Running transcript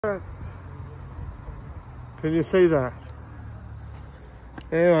Can you see that?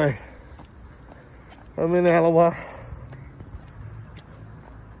 Anyway, I'm in Allawah.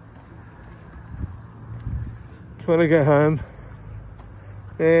 Trying to get home,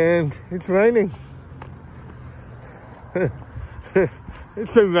 and it's raining.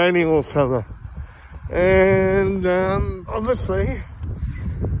 It's been raining all summer, and obviously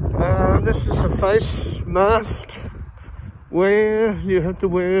this is a face mask where you have to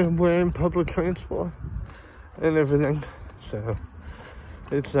wear in public transport and everything. So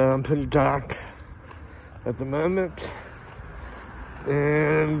it's pretty dark at the moment,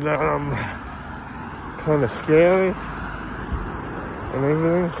 and kind of scary and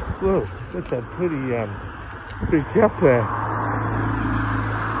everything. Whoa, that's a pretty big gap there.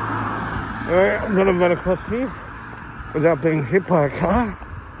 Alright, I'm gonna run across here without being hit by a car.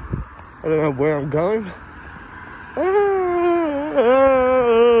 I don't know where I'm going.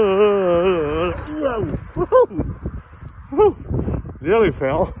 Whoa! Whoa! Nearly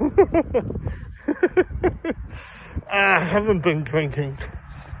fell. I haven't been drinking,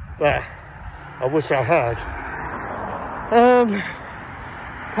 but I wish I had.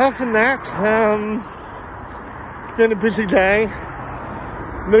 Apart from that, it's been a busy day.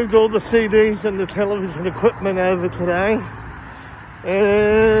 Moved all the CDs and the television equipment over today.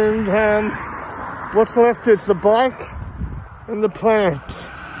 And what's left is the bike and the plants.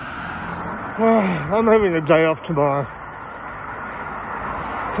 I'm having a day off tomorrow.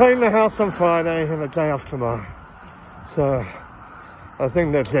 Clean the house on Friday and a day off tomorrow. So I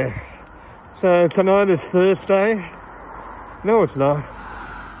think that's it. So tonight is Thursday. No, it's not.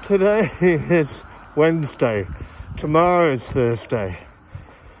 Today is Wednesday. Tomorrow is Thursday.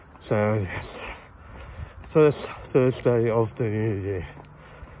 So yes, first Thursday of the new year.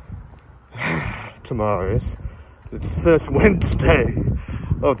 Tomorrow is. It's the first Wednesday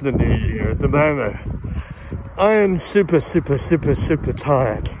of the new year at the moment. I am super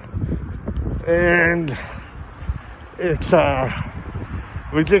tired. And it's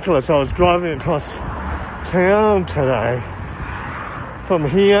ridiculous. I was driving across town today from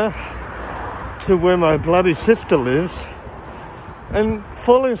here to where my bloody sister lives and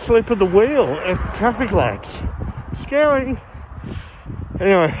falling asleep at the wheel at traffic lights. Scary.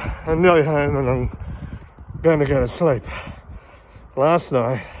 Anyway, I'm nearly home and I'm going to go to sleep. Last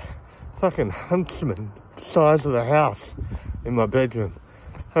night, fucking huntsman size of a house in my bedroom.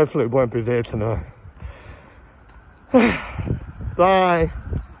 Hopefully it won't be there tonight. Bye.